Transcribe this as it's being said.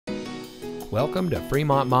Welcome to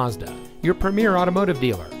Fremont Mazda, your premier automotive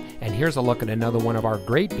dealer. And here's a look at another one of our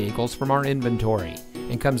great vehicles from our inventory.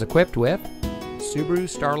 And comes equipped with Subaru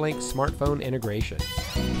Starlink smartphone integration,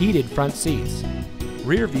 heated front seats,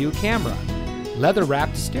 rear view camera, leather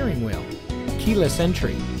wrapped steering wheel, keyless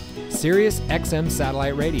entry, Sirius XM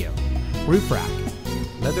satellite radio, roof rack,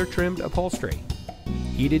 leather trimmed upholstery,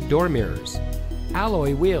 heated door mirrors,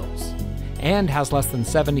 alloy wheels, and has less than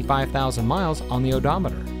 75,000 miles on the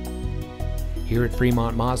odometer. Here at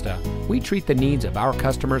Fremont Mazda, we treat the needs of our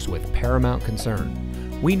customers with paramount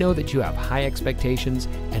concern. We know that you have high expectations,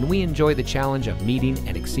 and we enjoy the challenge of meeting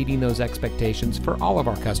and exceeding those expectations for all of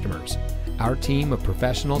our customers. Our team of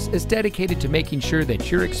professionals is dedicated to making sure that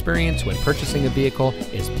your experience when purchasing a vehicle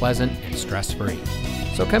is pleasant and stress-free.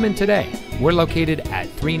 So come in today. We're located at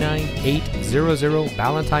 39800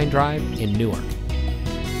 Balentine Drive in Newark.